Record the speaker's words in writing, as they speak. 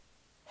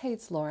Hey,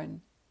 it's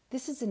Lauren.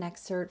 This is an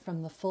excerpt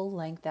from the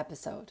full-length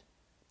episode.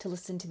 To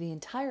listen to the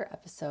entire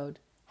episode,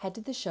 head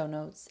to the show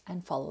notes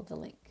and follow the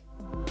link.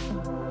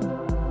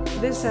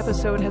 This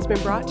episode has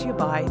been brought to you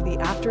by the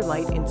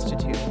Afterlight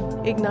Institute.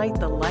 Ignite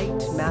the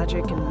light,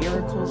 magic, and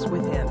miracles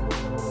within.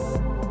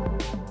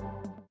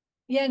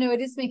 Yeah, no,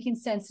 it is making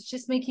sense. It's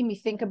just making me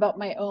think about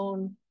my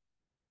own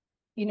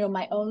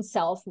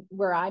self,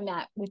 where I'm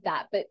at with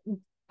that. But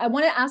I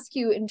want to ask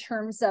you in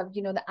terms of,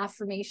 the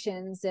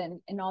affirmations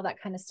and all that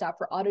kind of stuff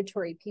for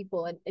auditory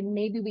people. And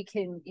maybe we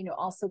can,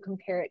 also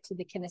compare it to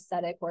the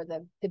kinesthetic or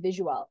the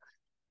visual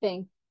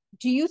thing.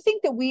 Do you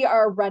think that we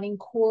are running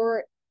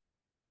core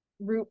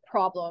root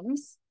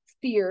problems,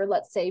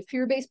 let's say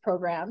fear-based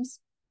programs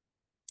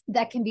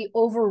that can be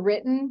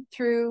overwritten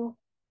through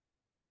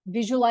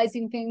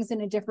visualizing things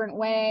in a different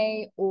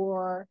way,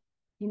 or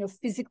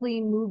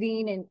physically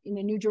moving in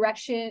a new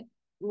direction,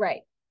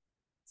 right?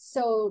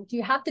 So do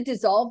you have to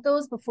dissolve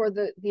those before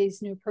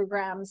these new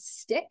programs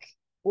stick,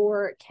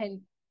 or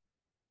can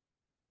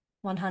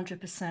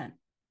 100%?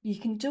 You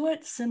can do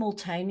it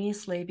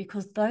simultaneously,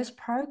 because those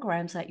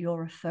programs that you're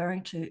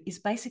referring to is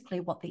basically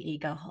what the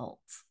ego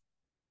holds.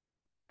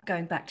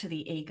 Going back to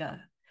the ego,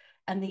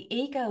 and the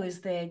ego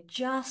is there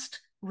just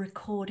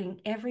recording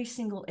every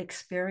single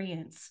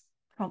experience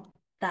from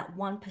that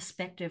one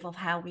perspective of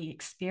how we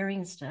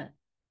experienced it.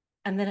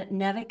 And then it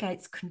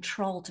navigates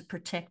control to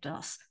protect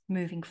us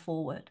moving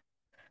forward.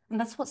 And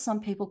that's what some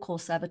people call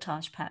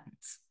sabotage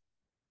patterns.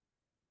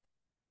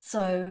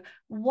 So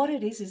what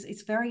it is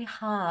it's very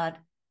hard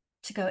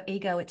to go,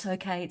 ego, it's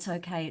okay, it's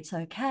okay, it's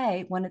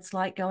okay, when it's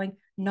like going,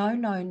 no,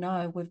 no,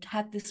 no, we've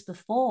had this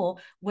before,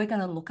 we're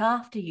going to look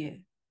after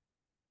you.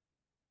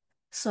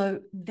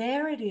 So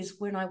there it is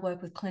when I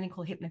work with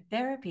clinical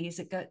hypnotherapy, is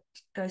it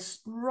goes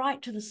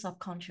right to the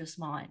subconscious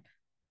mind.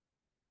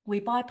 We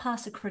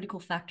bypass a critical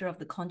factor of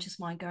the conscious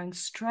mind, going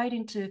straight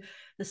into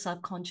the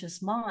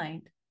subconscious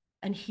mind.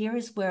 And here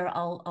is where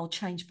I'll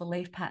change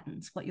belief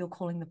patterns, what you're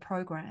calling the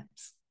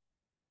programs.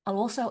 I'll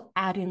also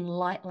add in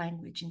light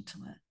language into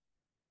it.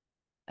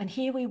 And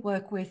here we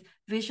work with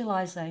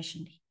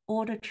visualization,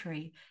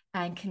 auditory,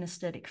 and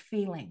kinesthetic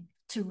feeling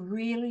to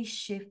really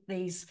shift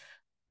these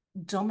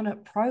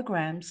dominant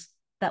programs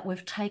that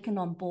we've taken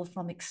on board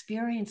from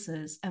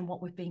experiences and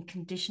what we've been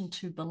conditioned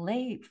to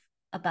believe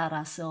about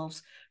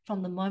ourselves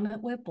from the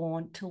moment we're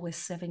born till we're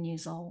 7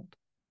 years old.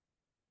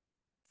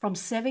 From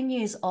 7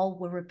 years old,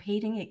 we're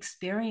repeating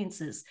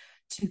experiences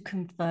to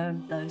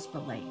confirm those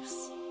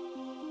beliefs.